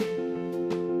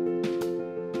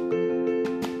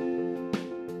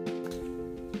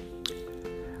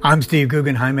I'm Steve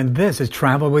Guggenheim, and this is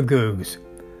Travel with Googs.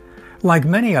 Like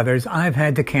many others, I've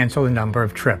had to cancel a number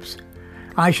of trips.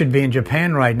 I should be in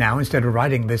Japan right now instead of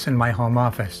writing this in my home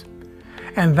office.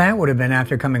 And that would have been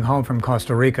after coming home from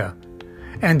Costa Rica.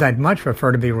 And I'd much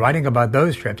prefer to be writing about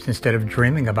those trips instead of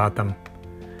dreaming about them.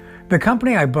 The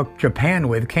company I booked Japan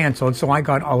with canceled, so I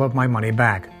got all of my money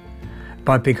back.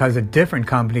 But because a different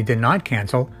company did not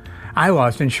cancel, I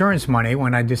lost insurance money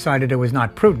when I decided it was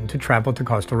not prudent to travel to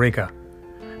Costa Rica.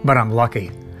 But I'm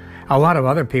lucky. A lot of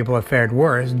other people have fared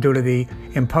worse due to the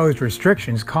imposed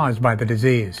restrictions caused by the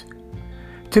disease.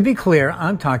 To be clear,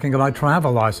 I'm talking about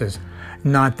travel losses,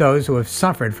 not those who have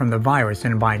suffered from the virus,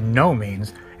 and by no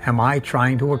means am I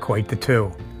trying to equate the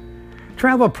two.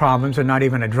 Travel problems are not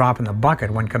even a drop in the bucket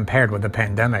when compared with the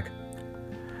pandemic.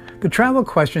 The travel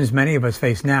questions many of us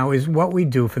face now is what we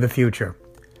do for the future.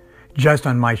 Just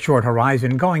on my short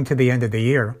horizon going to the end of the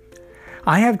year,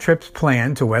 I have trips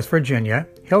planned to West Virginia,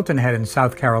 Hilton Head in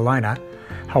South Carolina,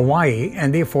 Hawaii,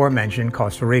 and the aforementioned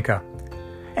Costa Rica.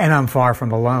 And I'm far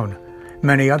from alone.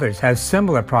 Many others have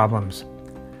similar problems.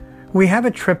 We have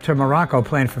a trip to Morocco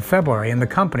planned for February, and the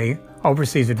company,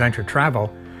 Overseas Adventure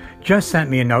Travel, just sent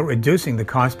me a note reducing the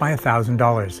cost by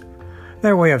 $1,000.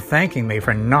 Their way of thanking me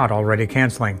for not already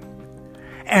canceling.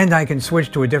 And I can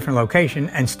switch to a different location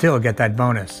and still get that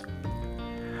bonus.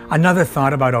 Another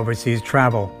thought about overseas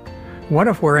travel. What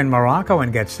if we're in Morocco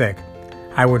and get sick?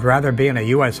 I would rather be in a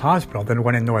U.S. hospital than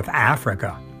one in North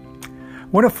Africa.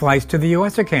 What if flights to the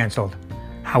U.S. are canceled?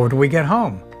 How would we get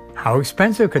home? How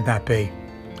expensive could that be?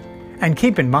 And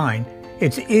keep in mind,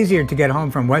 it's easier to get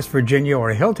home from West Virginia or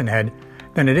Hilton Head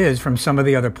than it is from some of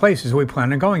the other places we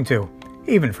plan on going to,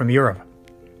 even from Europe.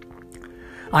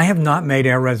 I have not made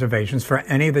air reservations for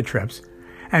any of the trips,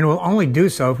 and will only do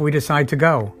so if we decide to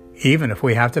go, even if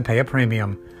we have to pay a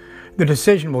premium. The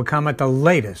decision will come at the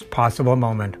latest possible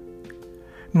moment.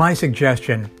 My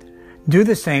suggestion, do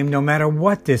the same no matter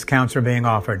what discounts are being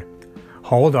offered.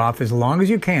 Hold off as long as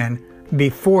you can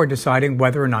before deciding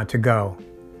whether or not to go.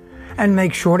 And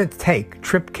make sure to take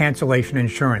trip cancellation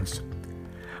insurance.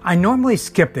 I normally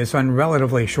skip this on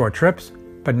relatively short trips,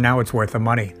 but now it's worth the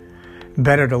money.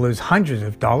 Better to lose hundreds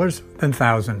of dollars than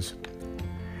thousands.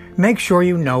 Make sure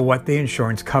you know what the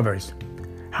insurance covers.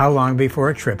 How long before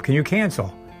a trip can you cancel?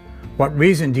 What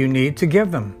reason do you need to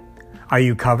give them? Are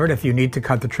you covered if you need to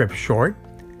cut the trip short?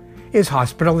 Is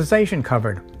hospitalization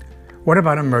covered? What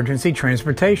about emergency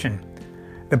transportation?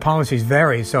 The policies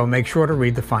vary, so make sure to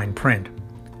read the fine print.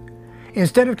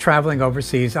 Instead of traveling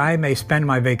overseas, I may spend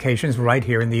my vacations right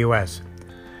here in the U.S.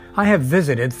 I have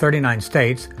visited 39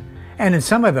 states, and in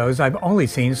some of those I've only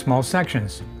seen small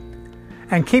sections.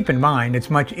 And keep in mind, it's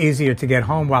much easier to get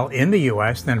home while in the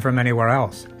U.S. than from anywhere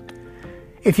else.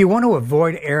 If you want to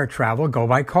avoid air travel, go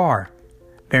by car.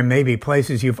 There may be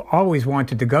places you've always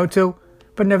wanted to go to,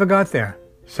 but never got there,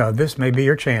 so this may be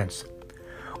your chance.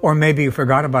 Or maybe you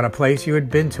forgot about a place you had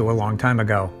been to a long time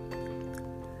ago.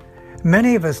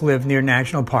 Many of us live near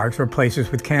national parks or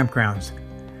places with campgrounds.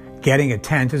 Getting a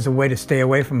tent is a way to stay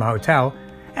away from a hotel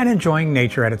and enjoying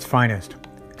nature at its finest.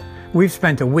 We've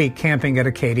spent a week camping at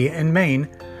Acadia in Maine,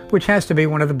 which has to be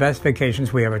one of the best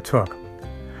vacations we ever took.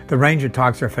 The ranger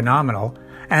talks are phenomenal,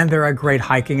 and there are great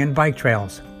hiking and bike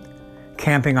trails.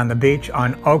 Camping on the beach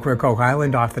on Ocracoke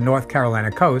Island off the North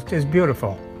Carolina coast is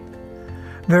beautiful.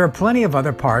 There are plenty of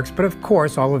other parks, but of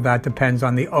course all of that depends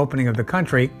on the opening of the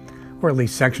country, or at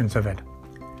least sections of it.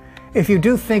 If you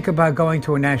do think about going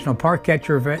to a national park, get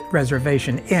your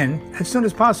reservation in as soon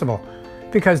as possible,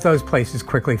 because those places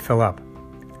quickly fill up.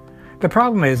 The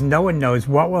problem is no one knows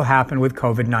what will happen with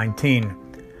COVID-19.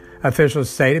 Officials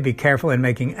say to be careful in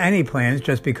making any plans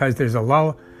just because there's a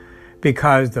lull,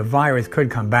 because the virus could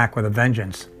come back with a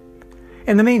vengeance.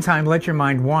 In the meantime, let your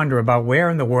mind wander about where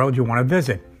in the world you want to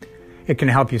visit. It can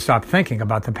help you stop thinking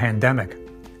about the pandemic.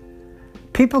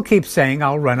 People keep saying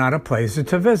I'll run out of places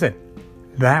to visit.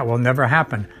 That will never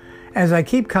happen, as I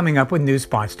keep coming up with new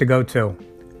spots to go to.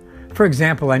 For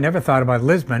example, I never thought about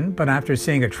Lisbon, but after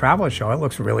seeing a travel show, it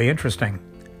looks really interesting.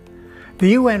 The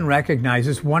UN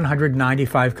recognizes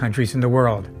 195 countries in the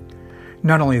world.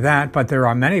 Not only that, but there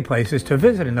are many places to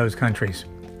visit in those countries.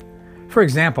 For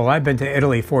example, I've been to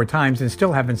Italy 4 times and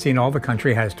still haven't seen all the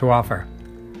country has to offer.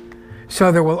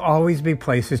 So there will always be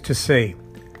places to see.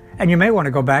 And you may want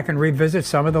to go back and revisit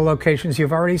some of the locations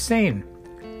you've already seen.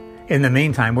 In the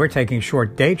meantime, we're taking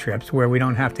short day trips where we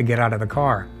don't have to get out of the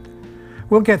car.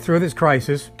 We'll get through this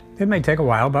crisis. It may take a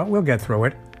while, but we'll get through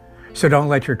it. So don't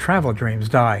let your travel dreams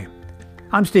die.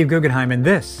 I'm Steve Guggenheim, and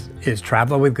this is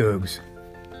Travel with Googs.